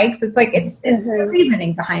 3 strikes. It's like it's the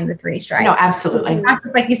reasoning behind the 3 strikes. No, absolutely. It's not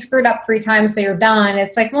just like you screwed up 3 times, so you're done.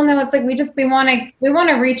 It's like, well, no, it's like we want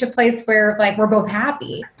to reach a place where, like, we're both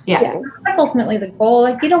happy. Yeah. That's ultimately the goal.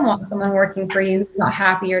 Like, you don't want someone working for you who's not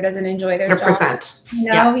happy or doesn't enjoy their 100%.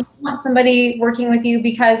 job. You want somebody working with you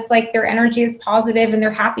because, like, their energy is positive and they're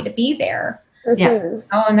happy to be there. Yeah.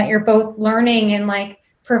 And that you're both learning and, like,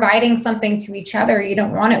 providing something to each other. You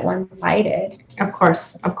don't want it one-sided. Of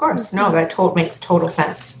course. No, that makes total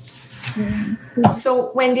sense. Mm-hmm.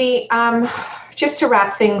 So, Wendy, just to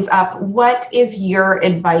wrap things up, what is your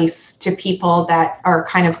advice to people that are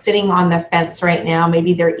kind of sitting on the fence right now?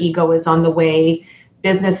 Maybe their ego is on the way,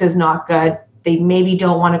 business is not good, they maybe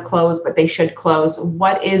don't want to close, but they should close.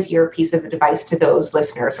 What is your piece of advice to those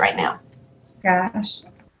listeners right now? Gosh,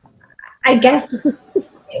 I guess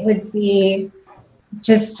it would be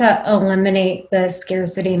just to eliminate the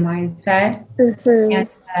scarcity mindset, and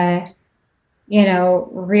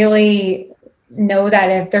really know that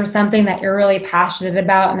if there's something that you're really passionate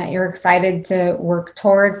about and that you're excited to work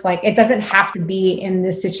towards, like, it doesn't have to be in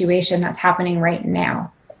this situation that's happening right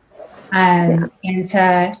now. And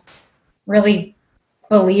to really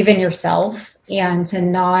believe in yourself, and to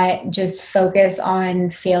not just focus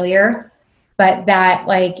on failure, but that,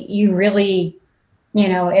 like, you really,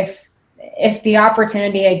 if the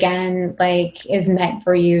opportunity again, like, is meant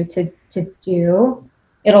for you to do,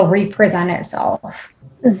 it'll represent itself.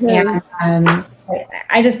 And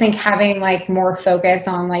I just think having, like, more focus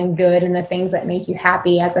on, like, good and the things that make you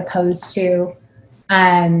happy, as opposed to,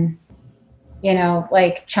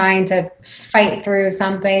 like, trying to fight through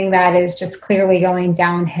something that is just clearly going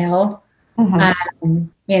downhill,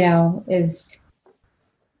 is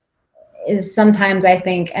sometimes, I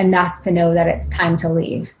think, enough to know that it's time to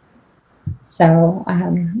leave. So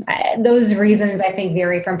those reasons I think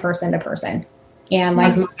vary from person to person. And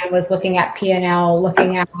like mine was looking at P&L,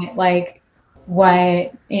 looking at like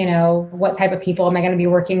what type of people am I going to be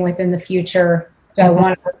working with in the future? Do I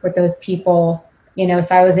want to work with those people?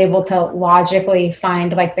 So I was able to logically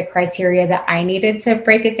find like the criteria that I needed to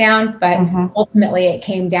break it down. But ultimately it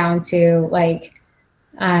came down to like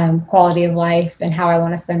quality of life and how I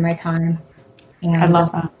want to spend my time. And, I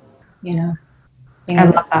love that. I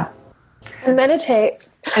love that. And meditate.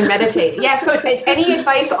 Yeah. So any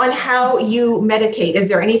advice on how you meditate? Is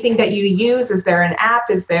there anything that you use? Is there an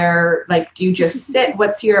app? Is there do you just sit?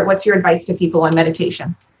 What's your advice to people on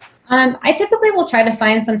meditation? I typically will try to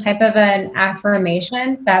find some type of an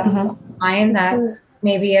affirmation that's fine. That's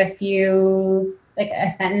maybe a few, like a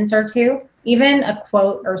sentence or two, even a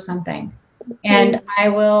quote or something. And I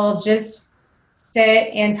will just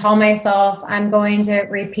sit and tell myself, I'm going to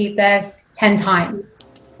repeat this 10 times.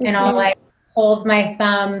 And I'll like hold my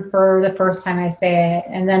thumb for the first time I say it,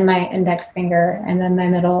 and then my index finger, and then my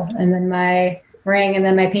middle, and then my ring, and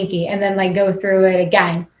then my pinky, and then like go through it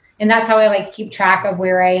again. And that's how I like keep track of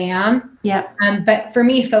where I am. Yeah. But for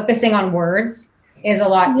me, focusing on words is a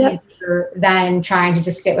lot easier than trying to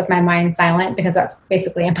just sit with my mind silent, because that's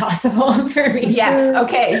basically impossible for me. Yes.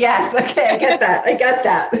 Okay. Yes. Okay. I get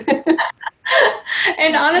that.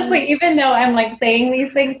 And honestly, even though I'm like saying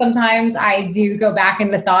these things, sometimes I do go back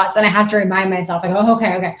into thoughts and I have to remind myself, like, oh,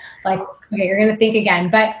 okay. Like, okay, you're going to think again.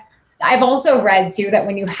 But I've also read too, that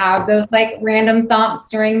when you have those like random thoughts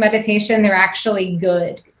during meditation, they're actually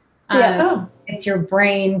good. It's your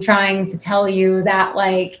brain trying to tell you that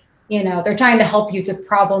they're trying to help you to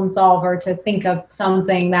problem solve or to think of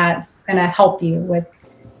something that's going to help you with,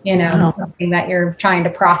 something that you're trying to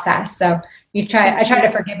process. So I try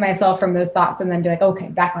to forgive myself from those thoughts and then be like, okay,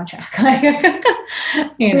 back on track.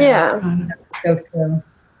 Go through.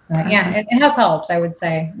 It has helped, I would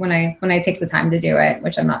say, when I take the time to do it,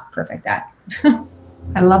 which I'm not perfect at.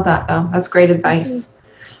 I love that though. That's great advice.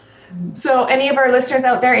 So any of our listeners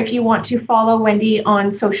out there, if you want to follow Wendy on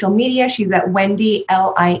social media, she's at Wendy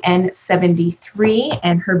LIN73,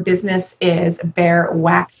 and her business is Bear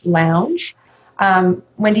Wax Lounge.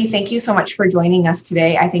 Wendy, thank you so much for joining us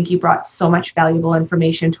today. I think you brought so much valuable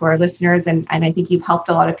information to our listeners, and I think you've helped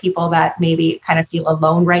a lot of people that maybe kind of feel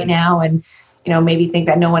alone right now and maybe think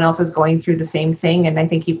that no one else is going through the same thing. And I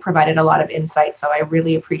think you've provided a lot of insight. So I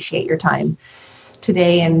really appreciate your time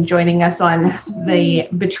today and joining us on the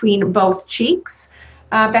Between Both Cheeks.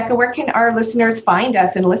 Becca, where can our listeners find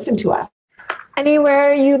us and listen to us?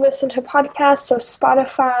 Anywhere you listen to podcasts, so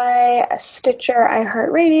Spotify, Stitcher,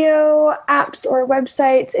 iHeartRadio, apps or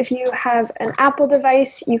websites. If you have an Apple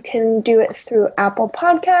device, you can do it through Apple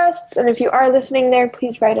Podcasts. And if you are listening there,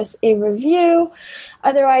 please write us a review.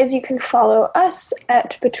 Otherwise, you can follow us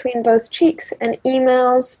at Between Both Cheeks and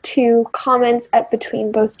emails to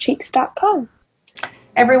comments@betweenbothcheeks.com.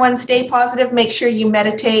 Everyone stay positive. Make sure you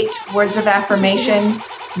meditate. Words of affirmation.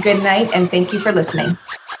 Good night, and thank you for listening.